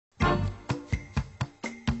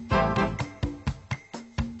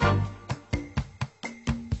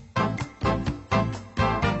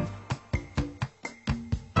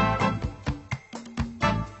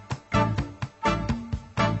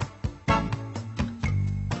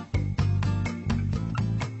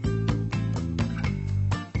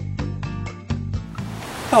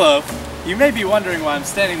Hello. You may be wondering why I'm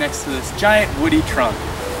standing next to this giant woody trunk.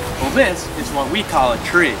 Well, this is what we call a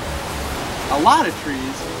tree. A lot of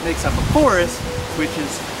trees makes up a forest, which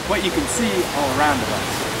is what you can see all around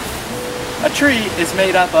us. A tree is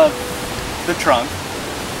made up of the trunk,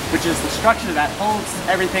 which is the structure that holds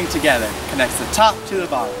everything together, connects the top to the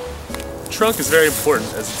bottom. The trunk is very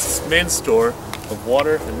important as it's the main store of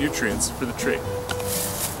water and nutrients for the tree.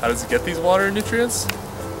 How does it get these water and nutrients?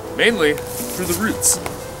 Mainly through the roots,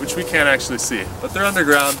 which we can't actually see, but they're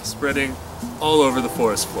underground, spreading all over the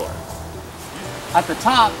forest floor. At the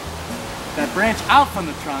top, that branch out from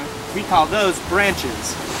the trunk, we call those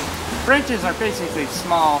branches. Branches are basically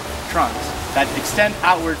small trunks that extend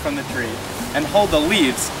outward from the tree and hold the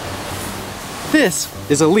leaves. This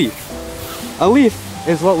is a leaf. A leaf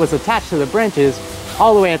is what was attached to the branches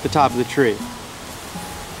all the way at the top of the tree.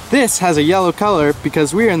 This has a yellow color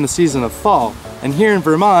because we're in the season of fall, and here in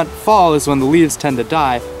Vermont, fall is when the leaves tend to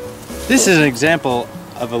die. This is an example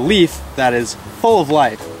of a leaf that is full of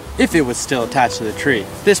life if it was still attached to the tree.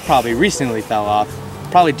 This probably recently fell off,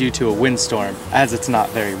 probably due to a windstorm, as it's not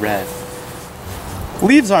very red.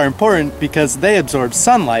 Leaves are important because they absorb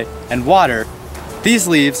sunlight and water. These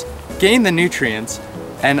leaves gain the nutrients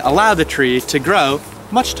and allow the tree to grow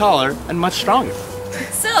much taller and much stronger.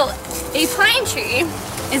 So, a pine tree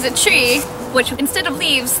is a tree which, instead of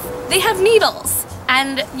leaves, they have needles.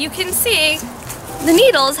 And you can see the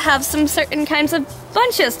needles have some certain kinds of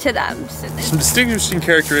bunches to them. Some distinguishing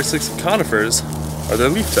characteristics of conifers are their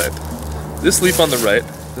leaf type. This leaf on the right,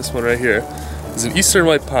 this one right here, is an eastern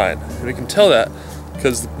white pine, and we can tell that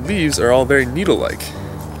because the leaves are all very needle-like.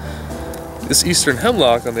 This eastern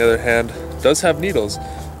hemlock, on the other hand, does have needles,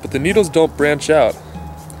 but the needles don't branch out,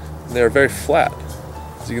 and they are very flat,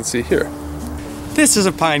 as you can see here. This is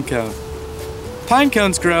a pine cone. Pine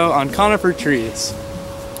cones grow on conifer trees.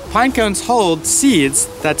 Pine cones hold seeds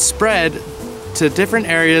that spread to different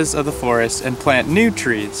areas of the forest and plant new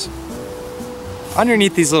trees.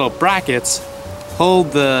 Underneath these little brackets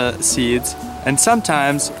hold the seeds, and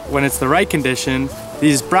sometimes when it's the right condition,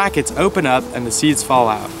 these brackets open up and the seeds fall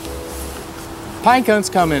out. Pine cones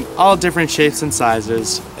come in all different shapes and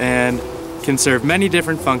sizes and can serve many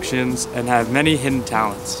different functions and have many hidden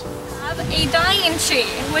talents. We have a dying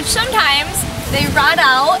tree, which sometimes they rot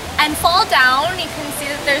out and fall down. You can see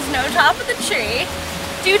that there's no top of the tree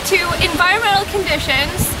due to environmental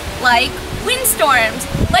conditions like windstorms,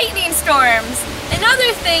 lightning storms, and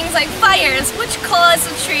other things like fires, which cause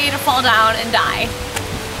the tree to fall down and die.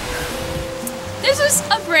 This is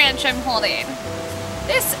a branch I'm holding.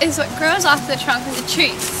 This is what grows off the trunk of the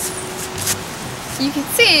tree. So you can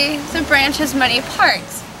see the branch has many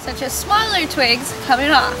parts, such as smaller twigs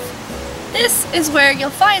coming off. This is where you'll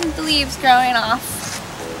find the leaves growing off.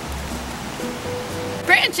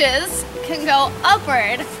 Branches can go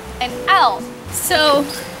upward and out. So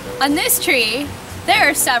on this tree, there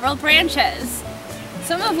are several branches,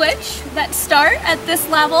 some of which that start at this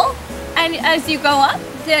level, and as you go up,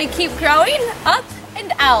 they keep growing up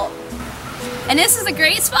and out. And this is a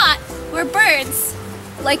great spot where birds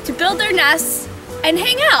like to build their nests and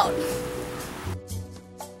hang out.